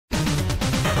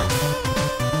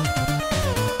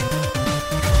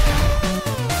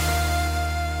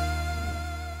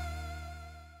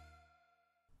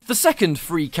The second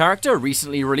free character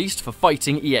recently released for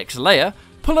fighting EX layer,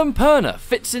 Pullum Purna,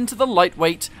 fits into the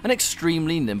lightweight and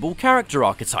extremely nimble character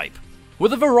archetype.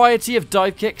 With a variety of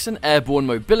dive kicks and airborne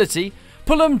mobility,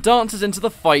 Pullum dances into the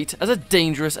fight as a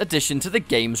dangerous addition to the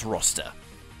game's roster.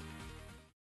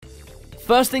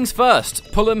 First things first,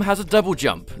 Pullum has a double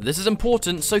jump. This is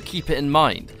important, so keep it in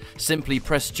mind. Simply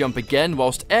press jump again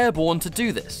whilst airborne to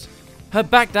do this. Her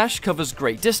backdash covers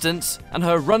great distance, and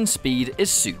her run speed is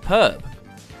superb.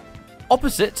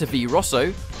 Opposite to V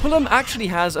Rosso, Pullum actually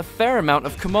has a fair amount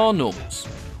of command normals.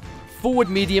 Forward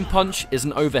medium punch is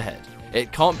an overhead.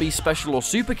 It can't be special or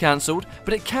super cancelled,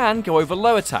 but it can go over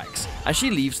low attacks, as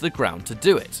she leaves the ground to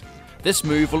do it. This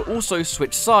move will also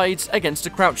switch sides against a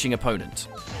crouching opponent.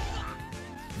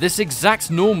 This exact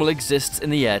normal exists in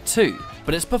the air too,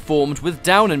 but it's performed with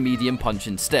down and medium punch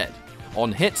instead.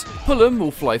 On hit, Pullum will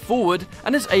fly forward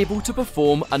and is able to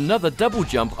perform another double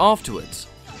jump afterwards.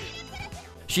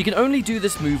 She can only do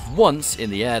this move once in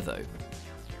the air though.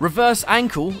 Reverse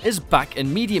ankle is back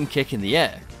and medium kick in the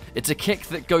air. It's a kick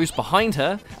that goes behind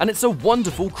her, and it's a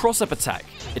wonderful cross-up attack.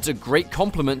 It's a great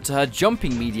complement to her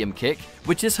jumping medium kick,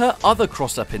 which is her other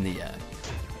cross-up in the air.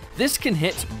 This can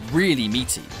hit really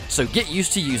meaty, so get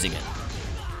used to using it.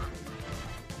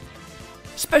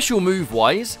 Special move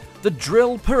wise, the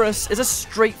Drill Purus is a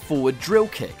straightforward drill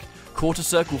kick. Quarter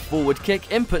circle forward kick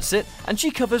inputs it, and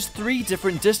she covers 3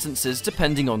 different distances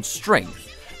depending on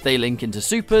strength. They link into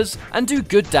supers and do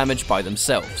good damage by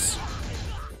themselves.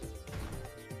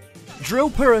 Drill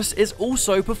Purus is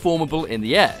also performable in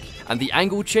the air, and the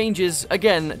angle changes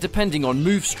again depending on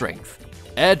move strength.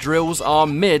 Air drills are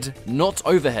mid, not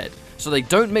overhead, so they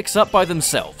don't mix up by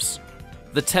themselves.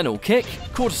 The Tennel kick,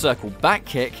 quarter circle back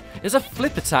kick, is a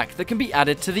flip attack that can be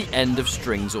added to the end of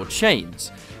strings or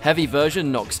chains. Heavy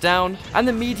version knocks down, and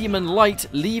the medium and light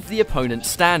leave the opponent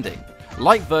standing.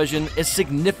 Light version is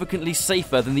significantly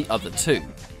safer than the other two.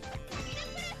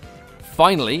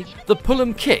 Finally, the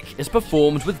Pullum kick is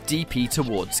performed with DP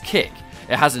towards kick.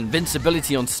 It has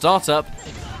invincibility on startup,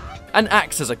 and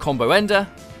acts as a combo ender,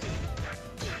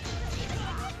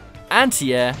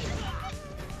 anti-air,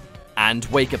 and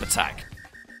wake-up attack.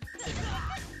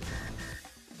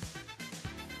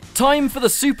 Time for the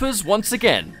supers once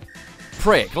again.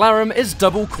 Prayic Larum is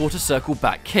double quarter circle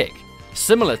back kick.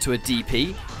 Similar to a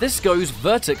DP, this goes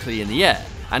vertically in the air,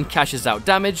 and cashes out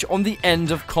damage on the end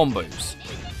of combos.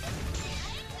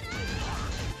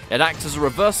 It acts as a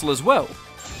reversal as well,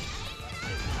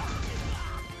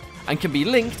 and can be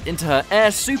linked into her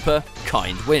air super,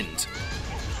 Kind Wind.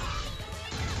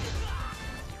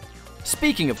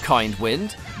 Speaking of Kind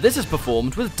Wind, this is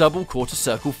performed with double quarter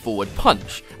circle forward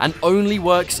punch, and only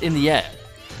works in the air.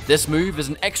 This move is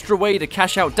an extra way to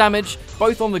cash out damage,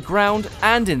 both on the ground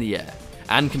and in the air,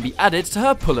 and can be added to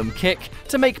her Pullum kick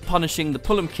to make punishing the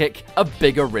Pullum kick a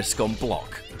bigger risk on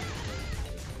block.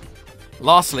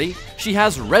 Lastly, she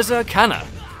has Reza Kana.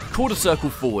 Quarter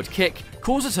circle forward kick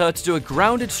causes her to do a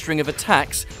grounded string of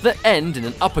attacks that end in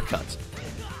an uppercut.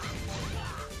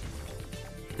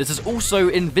 This is also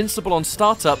invincible on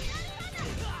startup,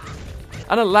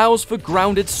 and allows for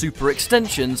grounded super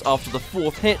extensions after the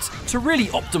 4th hit to really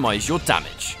optimize your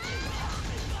damage.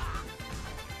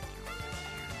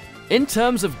 In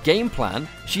terms of game plan,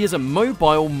 she is a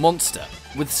mobile monster.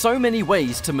 With so many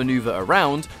ways to maneuver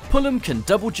around, Pullum can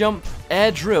double jump,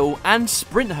 air drill, and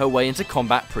sprint her way into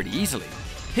combat pretty easily.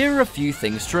 Here are a few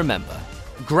things to remember.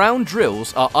 Ground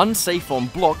drills are unsafe on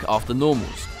block after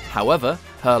normals. However,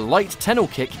 her light Tennel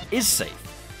kick is safe.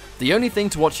 The only thing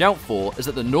to watch out for is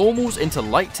that the normals into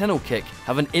light Tennel kick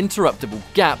have an interruptible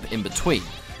gap in between,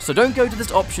 so don't go to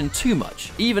this option too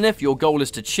much, even if your goal is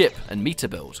to chip and meter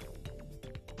build.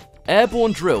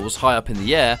 Airborne drills high up in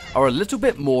the air are a little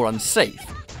bit more unsafe.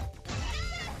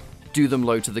 Do them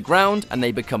low to the ground and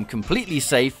they become completely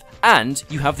safe, and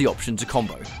you have the option to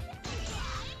combo.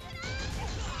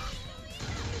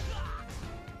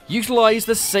 Utilize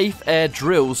the safe air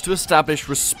drills to establish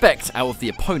respect out of the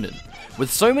opponent. With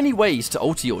so many ways to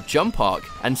alter your jump arc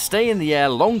and stay in the air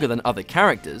longer than other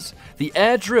characters, the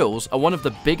air drills are one of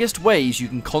the biggest ways you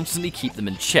can constantly keep them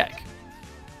in check.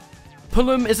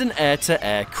 Pullum is an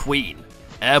air-to-air queen.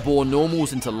 Airborne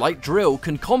normals into light drill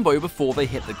can combo before they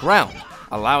hit the ground,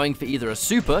 allowing for either a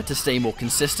super to stay more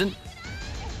consistent,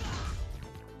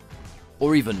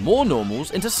 or even more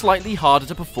normals into slightly harder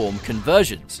to perform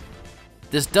conversions.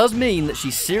 This does mean that she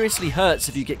seriously hurts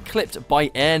if you get clipped by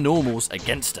air normals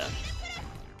against her.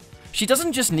 She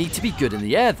doesn't just need to be good in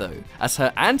the air though, as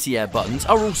her anti-air buttons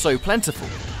are also plentiful.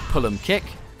 Pullum kick,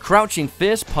 crouching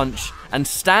fierce punch, and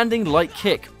standing light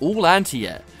kick all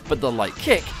anti-air, but the light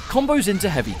kick combos into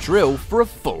heavy drill for a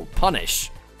full punish.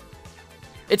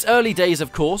 It's early days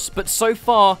of course, but so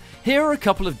far, here are a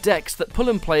couple of decks that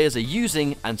Pullum players are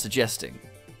using and suggesting.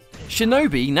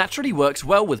 Shinobi naturally works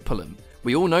well with Pullum.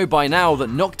 We all know by now that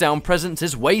knockdown presence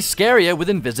is way scarier with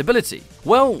invisibility.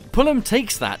 Well, Pullum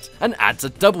takes that and adds a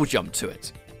double jump to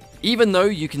it. Even though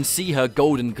you can see her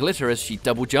golden glitter as she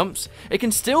double jumps, it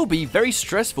can still be very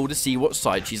stressful to see what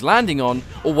side she's landing on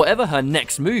or whatever her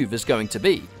next move is going to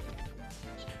be.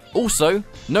 Also,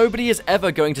 nobody is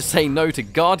ever going to say no to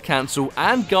guard cancel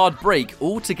and guard break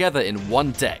all together in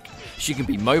one deck. She can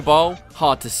be mobile,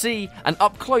 hard to see, and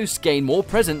up close gain more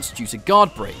presence due to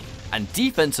guard break, and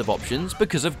defensive options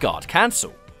because of guard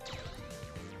cancel.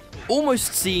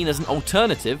 Almost seen as an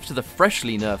alternative to the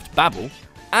freshly nerfed Babble,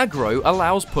 aggro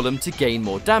allows Pullum to gain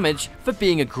more damage for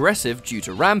being aggressive due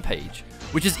to rampage,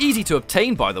 which is easy to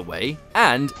obtain by the way,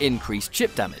 and increased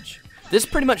chip damage. This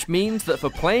pretty much means that for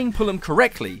playing Pullum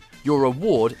correctly, your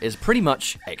reward is pretty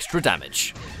much extra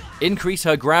damage. Increase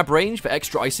her grab range for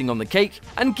extra icing on the cake,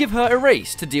 and give her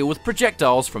erase to deal with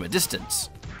projectiles from a distance.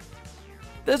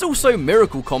 There's also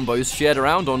miracle combos shared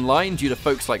around online due to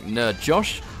folks like Nerd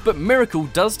Josh, but miracle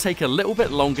does take a little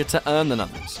bit longer to earn than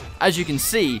others. As you can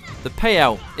see, the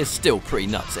payout is still pretty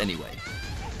nuts anyway.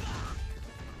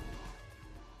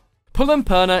 Pullum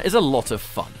Purna is a lot of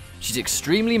fun. She's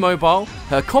extremely mobile,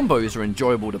 her combos are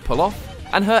enjoyable to pull off,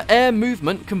 and her air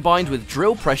movement combined with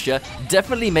drill pressure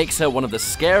definitely makes her one of the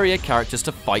scarier characters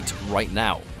to fight right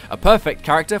now. A perfect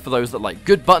character for those that like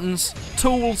good buttons,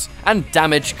 tools, and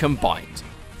damage combined.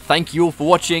 Thank you all for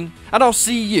watching, and I'll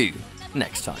see you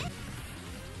next time.